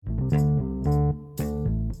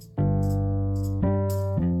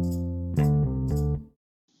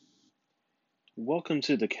Welcome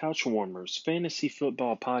to the Couch Warmers Fantasy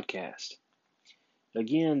Football Podcast.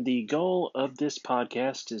 Again, the goal of this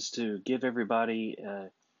podcast is to give everybody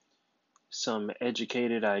some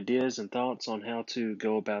educated ideas and thoughts on how to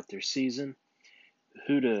go about their season,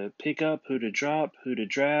 who to pick up, who to drop, who to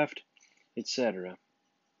draft, etc.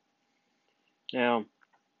 Now,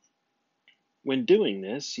 when doing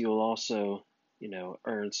this, you'll also,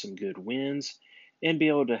 earn some good wins and be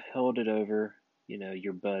able to hold it over,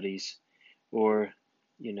 your buddies or,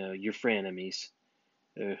 your frenemies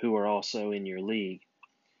who are also in your league.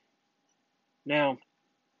 Now,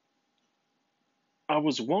 I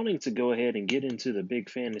was wanting to go ahead and get into the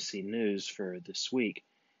big fantasy news for this week,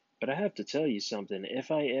 but I have to tell you something.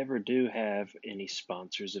 If I ever do have any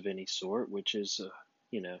sponsors of any sort, which is,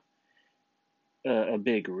 a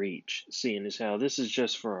big reach, seeing as how this is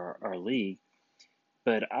just for our league,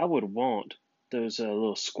 but I would want those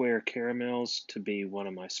little square caramels to be one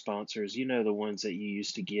of my sponsors. You know, the ones that you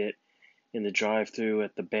used to get in the drive-thru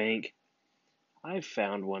at the bank. I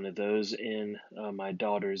found one of those in my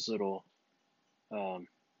daughter's little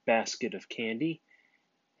basket of candy,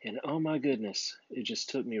 and oh my goodness, it just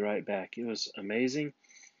took me right back. It was amazing,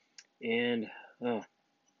 and that's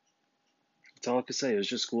all I can say. It was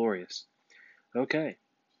just glorious. Okay,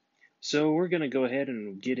 so we're going to go ahead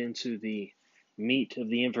and get into the meat of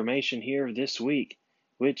the information here this week,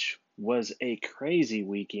 which was a crazy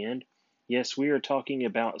weekend. Yes, we are talking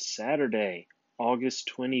about Saturday, August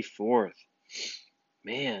 24th.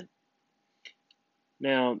 Man.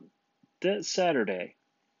 Now, that Saturday,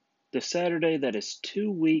 the Saturday that is 2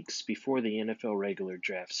 weeks before the NFL regular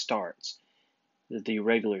draft starts, the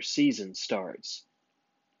regular season starts.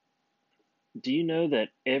 Do you know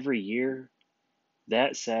that every year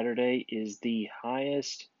that Saturday is the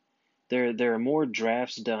highest? There are more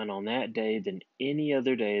drafts done on that day than any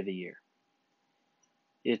other day of the year.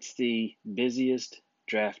 It's the busiest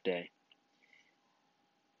draft day.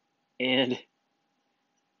 And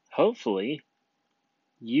hopefully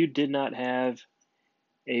you did not have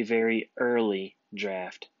a very early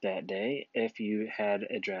draft that day, if you had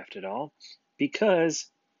a draft at all, because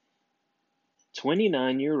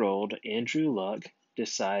 29-year-old Andrew Luck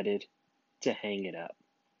decided to hang it up.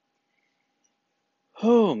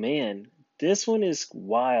 Oh man, this one is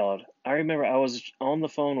wild. I remember I was on the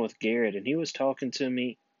phone with Garrett and he was talking to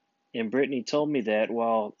me, and Brittany told me that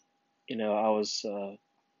while,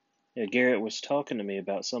 Garrett was talking to me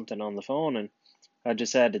about something on the phone, and I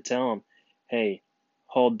just had to tell him, hey,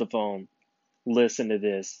 hold the phone. Listen to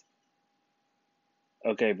this.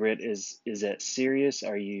 Okay, Britt, is that serious?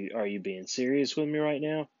 Are you being serious with me right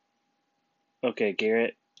now? Okay,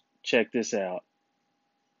 Garrett, check this out.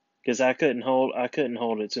 Because I couldn't hold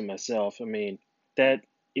it to myself. I mean,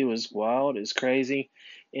 it was wild, it's crazy,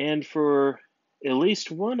 and for at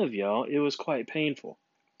least one of y'all, it was quite painful.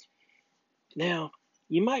 Now,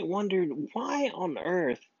 you might wonder, why on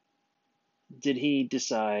earth did he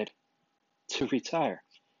decide to retire?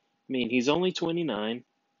 I mean, he's only 29,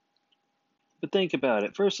 but think about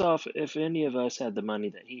it. First off, if any of us had the money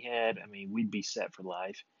that he had, I mean, we'd be set for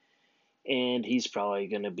life. And he's probably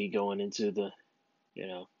going to be going into the,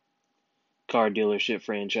 car dealership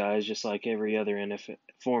franchise just like every other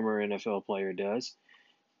former NFL player does.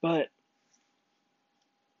 But,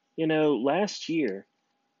 last year,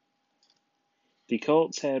 the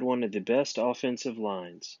Colts had one of the best offensive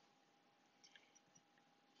lines.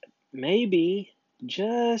 Maybe,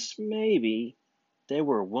 just maybe, they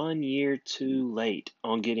were 1 year too late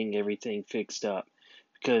on getting everything fixed up,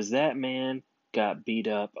 because that man got beat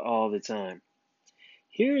up all the time.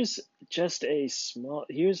 Here's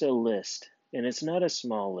a list, and it's not a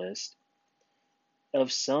small list,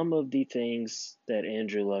 of some of the things that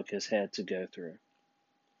Andrew Luck has had to go through.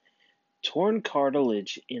 Torn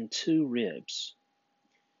cartilage in 2 ribs.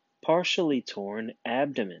 Partially torn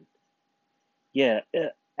abdomen. Yeah,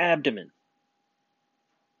 abdomen.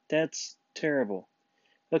 That's terrible.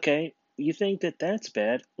 Okay, you think that that's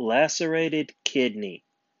bad. Lacerated kidney.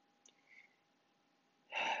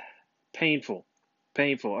 Painful.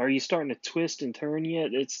 Painful. Are you starting to twist and turn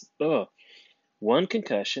yet? It's, 1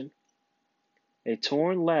 concussion, a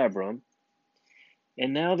torn labrum,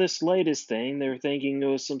 and now this latest thing, they're thinking it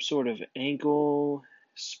was some sort of ankle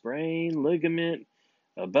sprain, ligament,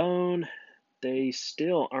 a bone. They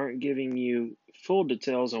still aren't giving you full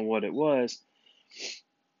details on what it was.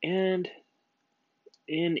 And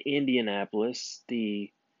in Indianapolis,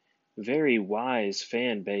 the very wise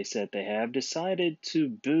fan base that they have decided to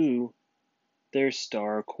boo their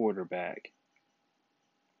star quarterback.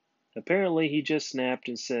 Apparently, he just snapped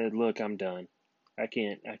and said, "Look, I'm done. I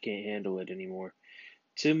can't handle it anymore.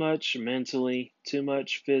 Too much mentally, too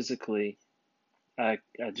much physically. I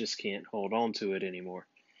just can't hold on to it anymore."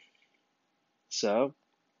 So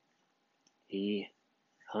he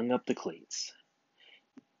hung up the cleats.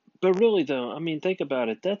 But really, though, I mean, think about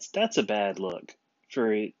it. That's a bad look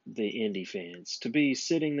for the Indy fans to be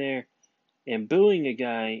sitting there and booing a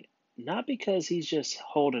guy not because he's just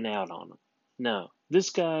holding out on them. No,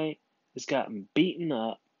 this guy has gotten beaten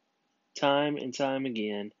up time and time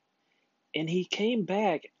again, and he came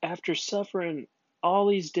back after suffering all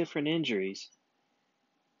these different injuries.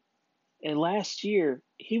 And last year,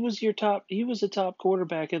 he was a top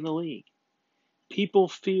quarterback in the league. People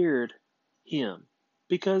feared him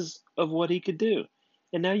because of what he could do.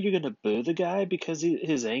 And now you're going to boo the guy because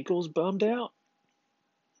his ankle's bummed out?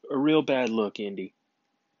 A real bad look, Indy.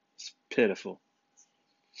 It's pitiful.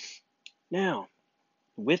 Now,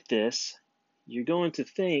 with this, you're going to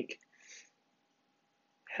think,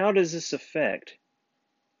 how does this affect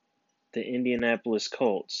the Indianapolis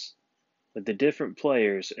Colts with the different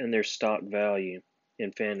players and their stock value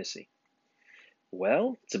in fantasy?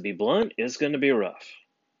 Well, to be blunt, it's going to be rough.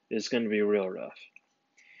 It's going to be real rough.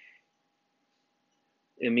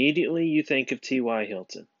 Immediately, you think of T.Y.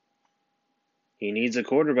 Hilton. He needs a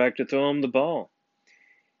quarterback to throw him the ball.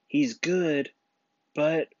 He's good,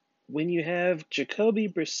 but when you have Jacoby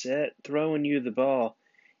Brissett throwing you the ball,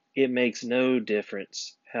 it makes no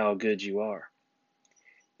difference how good you are.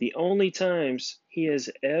 The only times he has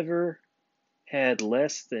ever had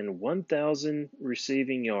less than 1,000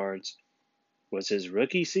 receiving yards was his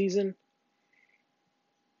rookie season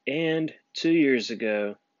and 2 years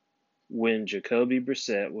ago when Jacoby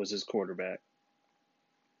Brissett was his quarterback.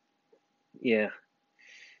 Yeah,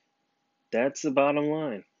 that's the bottom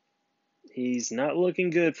line. He's not looking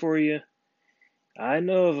good for you. I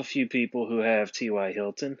know of a few people who have T.Y.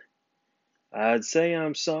 Hilton. I'd say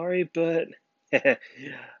I'm sorry, but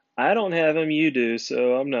I don't have him, you do,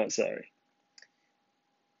 so I'm not sorry.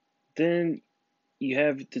 Then you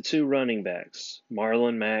have the two running backs,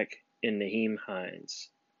 Marlon Mack and Nyheim Hines.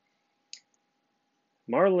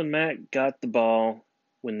 Marlon Mack got the ball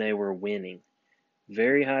when they were winning.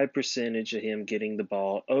 Very high percentage of him getting the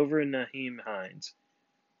ball over Nyheim Hines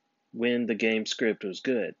when the game script was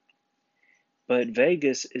good. But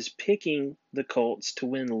Vegas is picking the Colts to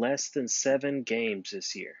win less than 7 games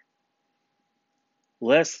this year.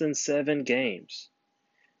 Less than 7 games.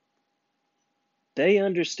 They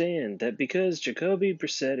understand that because Jacoby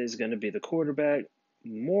Brissett is going to be the quarterback,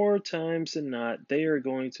 more times than not, they are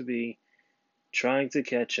going to be trying to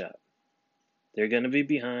catch up. They're going to be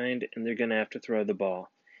behind, and they're going to have to throw the ball.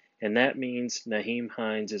 And that means Nyheim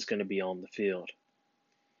Hines is going to be on the field.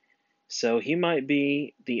 So he might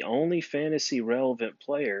be the only fantasy relevant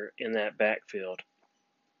player in that backfield.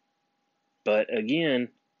 But again,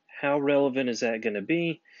 how relevant is that going to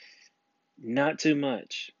be? Not too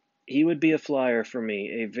much. He would be a flyer for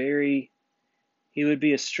me. He would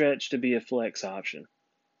be a stretch to be a flex option.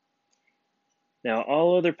 Now,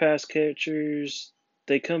 all other pass catchers,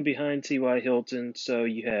 they come behind T.Y. Hilton. So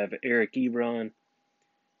you have Eric Ebron,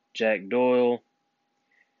 Jack Doyle.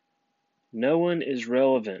 No one is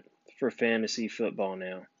relevant for fantasy football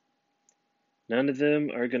now. None of them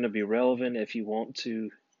are going to be relevant if you want to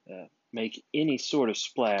make any sort of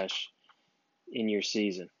splash in your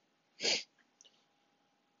season.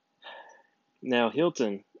 Now,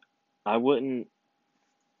 Hilton, I wouldn't.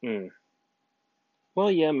 Well,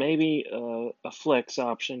 yeah, maybe a flex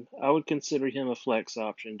option. I would consider him a flex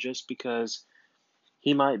option just because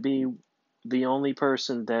he might be the only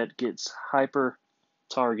person that gets hyper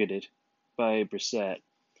targeted by Brissett.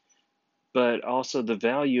 But also the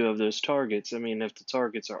value of those targets. I mean, if the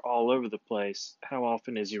targets are all over the place, how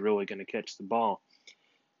often is he really going to catch the ball?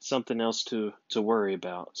 Something else to worry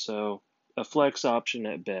about. So a flex option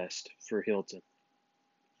at best for Hilton.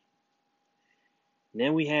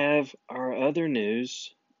 Then we have our other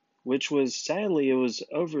news, which was sadly it was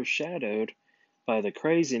overshadowed by the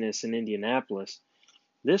craziness in Indianapolis.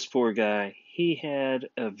 This poor guy, he had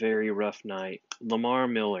a very rough night. Lamar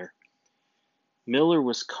Miller. Miller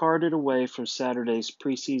was carted away from Saturday's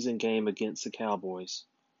preseason game against the Cowboys.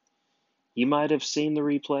 You might have seen the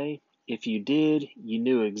replay. If you did, you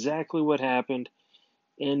knew exactly what happened,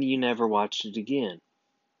 and you never watched it again.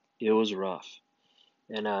 It was rough.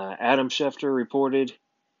 And Adam Schefter reported,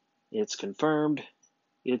 it's confirmed,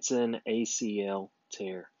 it's an ACL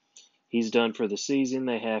tear. He's done for the season.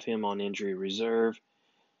 They have him on injury reserve.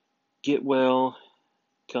 Get well,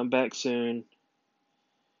 come back soon.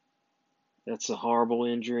 That's a horrible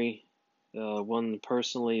injury. One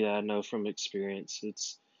personally that I know from experience.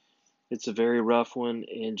 It's a very rough one,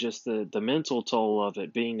 and just the mental toll of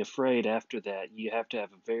it, being afraid after that. You have to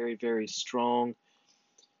have a very, very strong,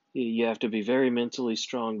 you have to be very mentally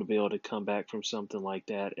strong to be able to come back from something like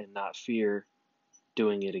that and not fear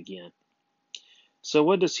doing it again. So,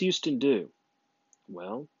 what does Houston do?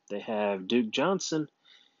 Well, they have Duke Johnson,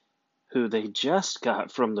 who they just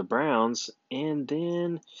got from the Browns, and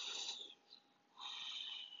then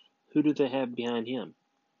who do they have behind him?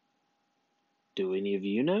 Do any of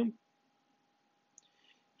you know?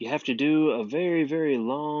 You have to do a very, very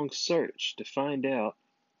long search to find out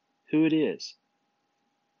who it is.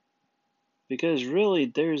 Because really,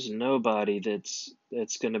 there's nobody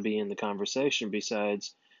that's going to be in the conversation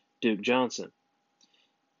besides Duke Johnson.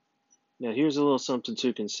 Now, here's a little something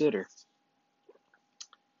to consider.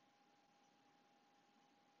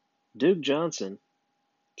 Duke Johnson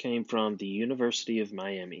came from the University of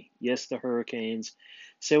Miami. Yes, the Hurricanes.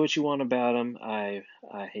 Say what you want about them. I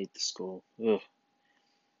hate the school. Ugh.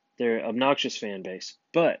 They're an obnoxious fan base.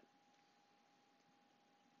 But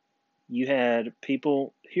you had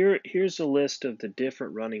people here's a list of the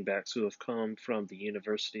different running backs who have come from the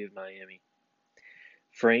University of Miami.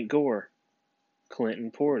 Frank Gore,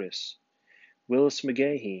 Clinton Portis, Willis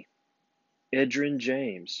McGahee, Edgerrin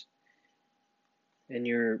James. And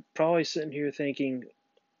you're probably sitting here thinking,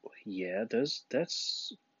 yeah,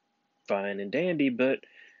 that's fine and dandy, but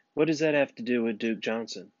what does that have to do with Duke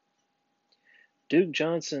Johnson? Duke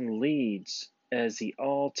Johnson leads as the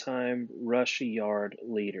all-time rush yard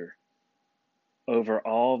leader over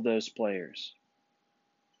all of those players.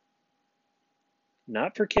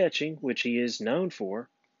 Not for catching, which he is known for,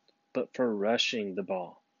 but for rushing the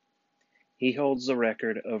ball. He holds the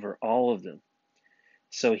record over all of them.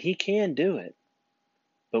 So he can do it,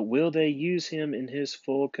 but will they use him in his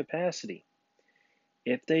full capacity?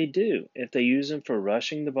 If they do, if they use him for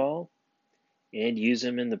rushing the ball, and use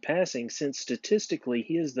him in the passing, since statistically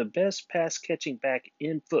he is the best pass catching back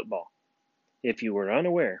in football. If you were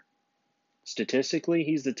unaware, statistically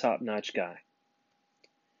he's the top notch guy.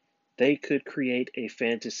 They could create a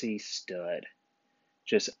fantasy stud.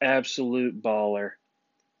 Just absolute baller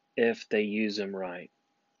if they use him right.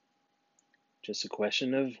 Just a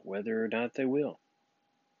question of whether or not they will.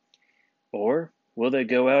 Or will they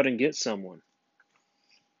go out and get someone?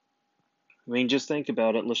 I mean, just think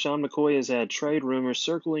about it. LaShawn McCoy has had trade rumors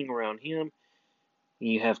circling around him.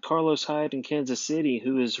 You have Carlos Hyde in Kansas City,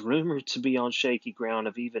 who is rumored to be on shaky ground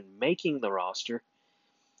of even making the roster.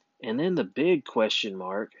 And then the big question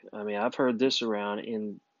mark, I mean, I've heard this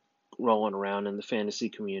rolling around in the fantasy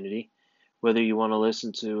community, whether you want to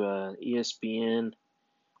listen to ESPN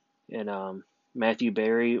and Matthew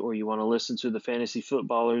Berry, or you want to listen to the fantasy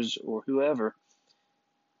footballers or whoever,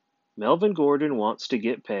 Melvin Gordon wants to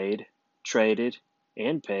get paid, traded,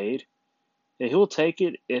 and paid, and he'll take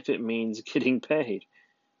it if it means getting paid.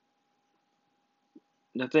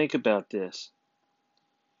 Now think about this.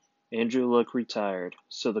 Andrew Luck retired,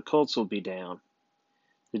 so the Colts will be down.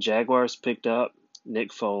 The Jaguars picked up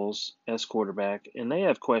Nick Foles as quarterback, and they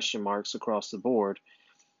have question marks across the board.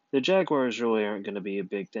 The Jaguars really aren't going to be a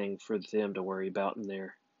big thing for them to worry about in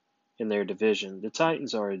their division. The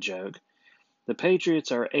Titans are a joke. The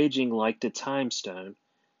Patriots are aging like the time stone.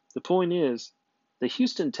 The point is, the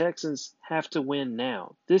Houston Texans have to win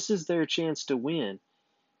now. This is their chance to win,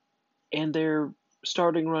 and their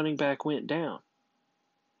starting running back went down.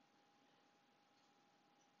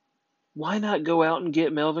 Why not go out and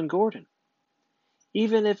get Melvin Gordon?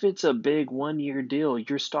 Even if it's a big one-year deal,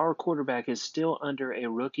 your star quarterback is still under a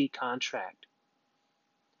rookie contract.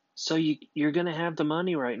 So you're going to have the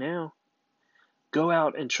money right now. Go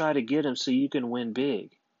out and try to get him so you can win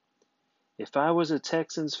big. If I was a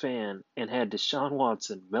Texans fan and had Deshaun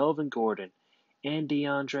Watson, Melvin Gordon, and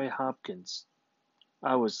DeAndre Hopkins,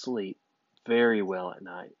 I would sleep very well at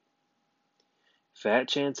night. Fat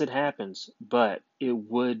chance it happens, but it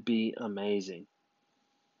would be amazing.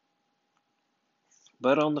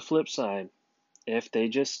 But on the flip side, if they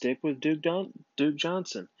just stick with Duke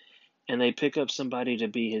Johnson and they pick up somebody to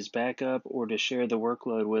be his backup or to share the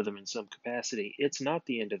workload with him in some capacity, it's not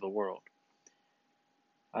the end of the world.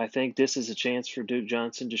 I think this is a chance for Duke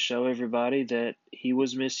Johnson to show everybody that he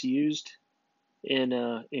was misused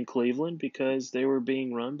in Cleveland because they were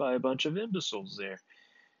being run by a bunch of imbeciles there.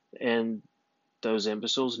 And those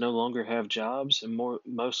imbeciles no longer have jobs and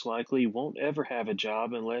most likely won't ever have a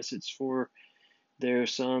job unless it's for their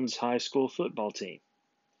son's high school football team.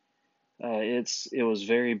 It was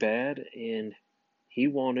very bad, and he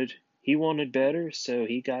wanted better, so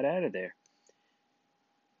he got out of there.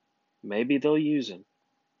 Maybe they'll use him.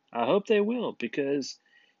 I hope they will, because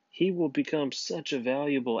he will become such a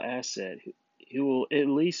valuable asset. who will at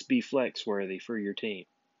least be flex worthy for your team.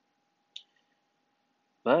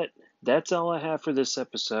 But that's all I have for this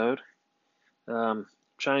episode.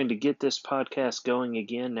 Trying to get this podcast going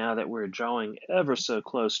again now that we're drawing ever so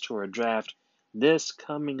close to our draft this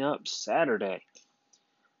coming up Saturday.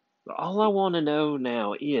 But all I want to know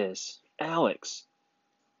now is, Alex,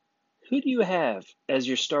 who do you have as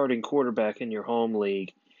your starting quarterback in your home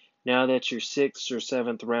league now that your 6th or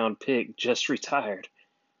 7th round pick just retired?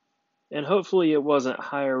 And hopefully it wasn't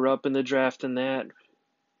higher up in the draft than that,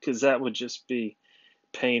 because that would just be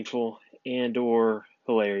painful and or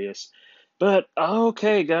hilarious. But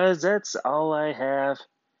okay, guys, that's all I have.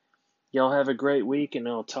 Y'all have a great week, and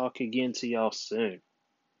I'll talk again to y'all soon.